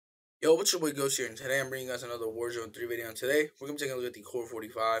Yo, what's your boy Ghost here, and today I'm bringing you guys another Warzone 3 video. And today, we're going to be taking a look at the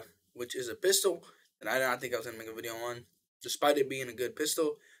COR-45, which is a pistol that I did not think I was going to make a video on, despite it being a good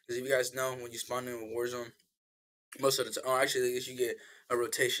pistol. Because if you guys know, when you spawn in with Warzone, most of the time, actually, I guess you get a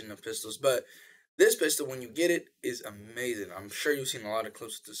rotation of pistols. But this pistol, when you get it, is amazing. I'm sure you've seen a lot of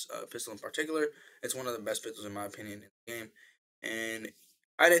clips with this pistol in particular. It's one of the best pistols, in my opinion, in the game. And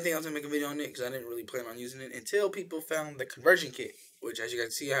I didn't think I was going to make a video on it because I didn't really plan on using it until people found the conversion kit, which, as you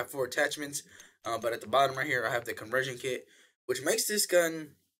guys see, I have 4 attachments. But at the bottom right here, I have the conversion kit, which makes this gun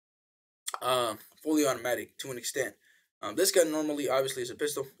fully automatic to an extent. This gun normally, obviously, is a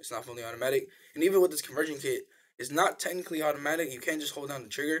pistol. It's not fully automatic. And even with this conversion kit, it's not technically automatic. You can't just hold down the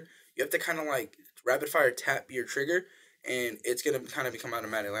trigger. You have to kind of like rapid fire tap your trigger, and it's going to kind of become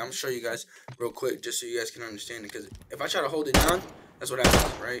automatic. Like, I'm going to show you guys real quick just so you guys can understand it. Because if I try to hold it down, that's what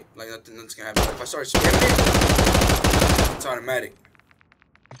happens, right? Like, nothing's going to happen. But if I start spamming it, it's automatic.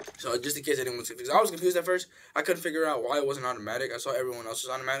 So, just in case anyone's confused. I was confused at first. I couldn't figure out why it wasn't automatic. I saw everyone else was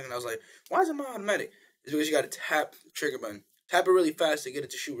automatic, and I was like, why isn't mine automatic? It's because you got to tap the trigger button. Tap it really fast to get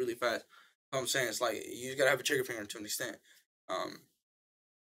it to shoot really fast. You know what I'm saying? It's like, you just got to have a trigger finger to an extent.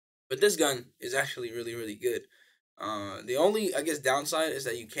 But this gun is actually really, really good. The only, I guess, downside is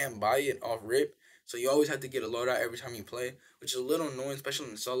that you can't buy it off rip. So you always have to get a loadout every time you play, which is a little annoying, especially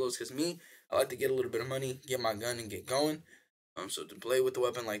in the solos. Because me, I like to get a little bit of money, get my gun, and get going. So to play with the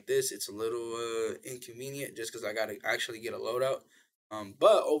weapon like this, it's a little inconvenient just because I got to actually get a loadout.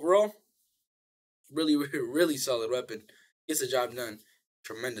 But overall, really, really solid weapon. Gets the job done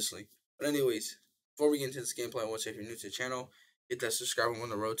tremendously. But anyways, before we get into this gameplay, I want to say if you're new to the channel, hit that subscribe button on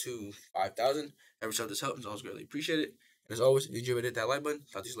the road to 5,000. Every time this helps, I always greatly appreciate it. And as always, if you enjoyed it, hit that like button.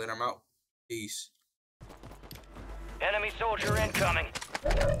 Talk to you later. I'm out. Peace. Enemy soldier incoming.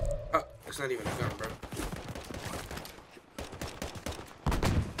 Oh, it's not even a gun, bro.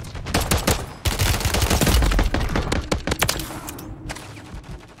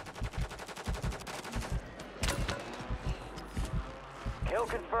 Kill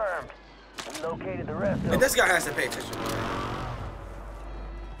confirmed. We located the rest of And this guy has to pay attention.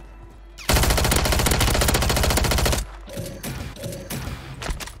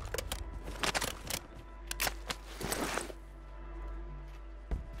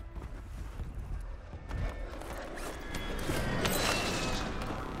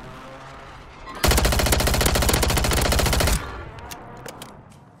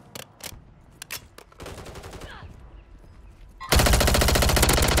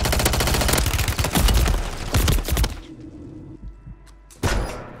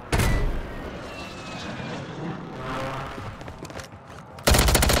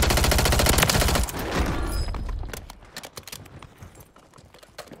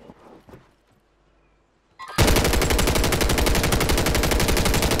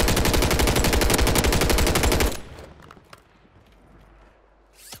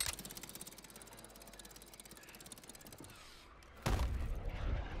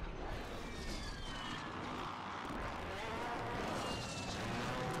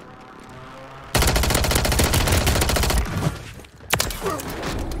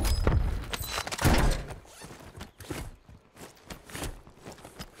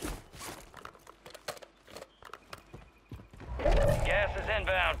 gas is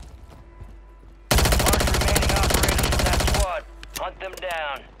inbound. Mark remaining operators from that squad. Hunt them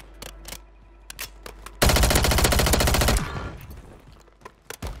down.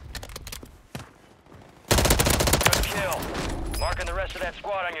 Good kill. Marking the rest of that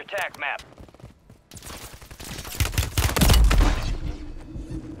squad on your TAC map.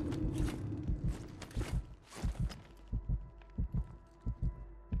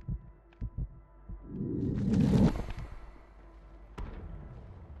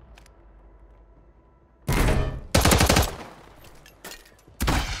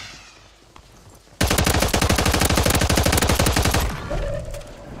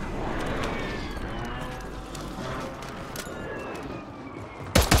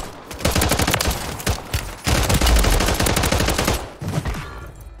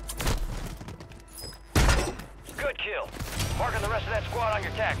 Kill. Marking the rest of that squad on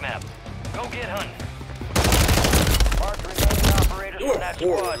your TAC map. Go get hunting. Mark remaining operators from that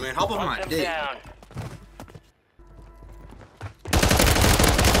squad. Man. Hop on my dick. Down.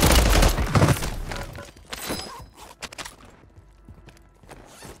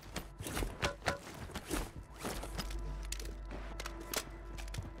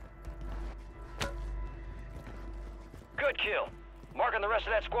 Good kill. Marking the rest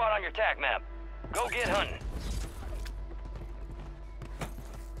of that squad on your TAC map. Go get hunting.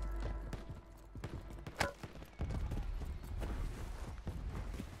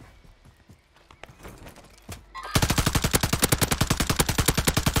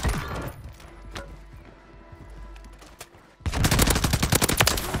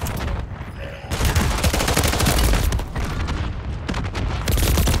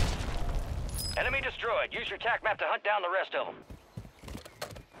 destroyed. Use your tac map to hunt down the rest of them.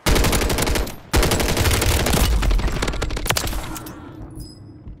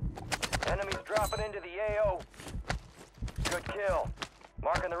 Enemies dropping into the AO. Good kill.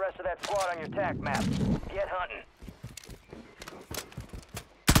 Marking the rest of that squad on your tac map. Get hunting.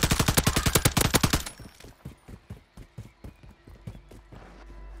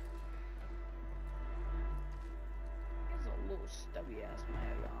 There's a little stubby ass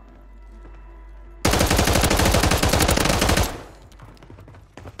mag on it.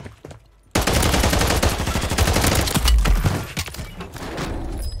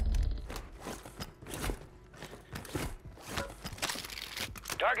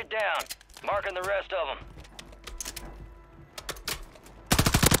 Target down. Marking the rest of them.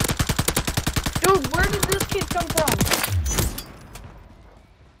 Dude, where did this kid come from?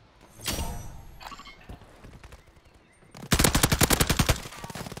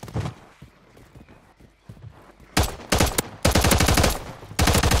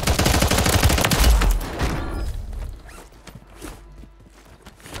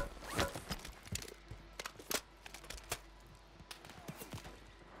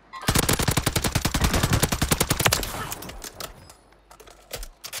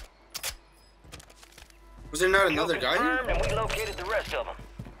 Was there not another guy here? Confirmed, and we located the rest of them.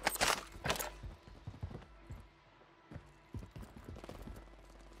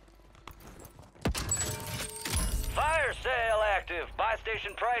 Fire sale active. Buy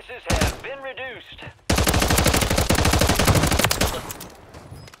station prices have been reduced.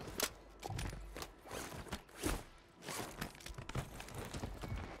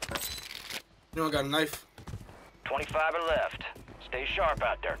 You know, I got a knife. 25 are left. Stay sharp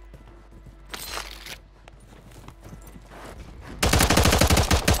out there.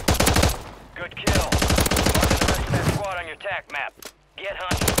 Good kill. Marking the rest of that squad on your tac map. Get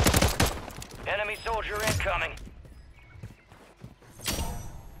hunting. Enemy soldier incoming.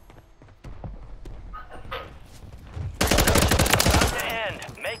 About to end.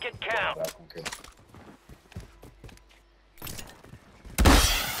 Make it count. Okay.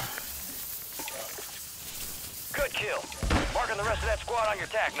 Good kill. Marking the rest of that squad on your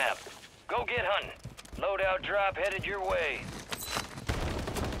tac map. Go get hunting. Loadout drop headed your way.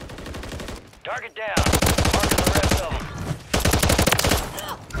 Target down. Marking the rest of them.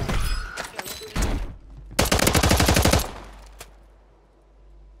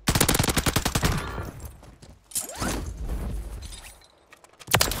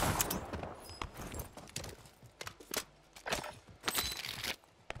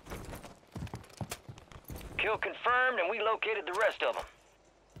 Kill confirmed, and we located the rest of them.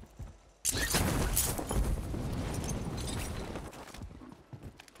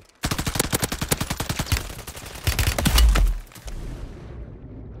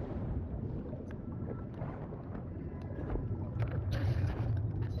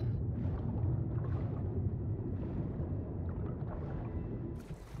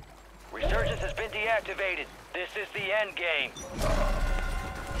 Resurgence has been deactivated. This is the end game.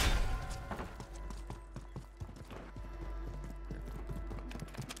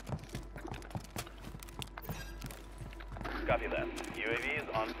 Copy that. UAV is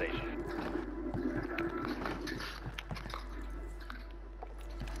on station.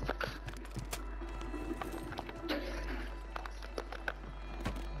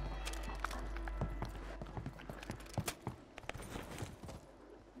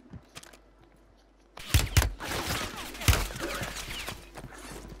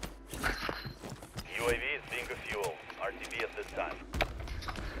 UAV is being refueled. RTB at this time.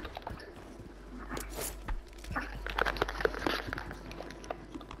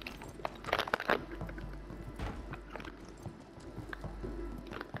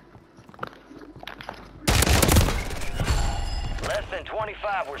 Less than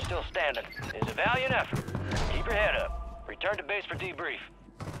 25, we're still standing. It's a valiant effort. Keep your head up. Return to base for debrief.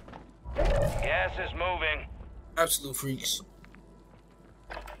 Gas is moving. Absolute freaks.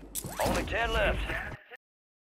 Only 10 left.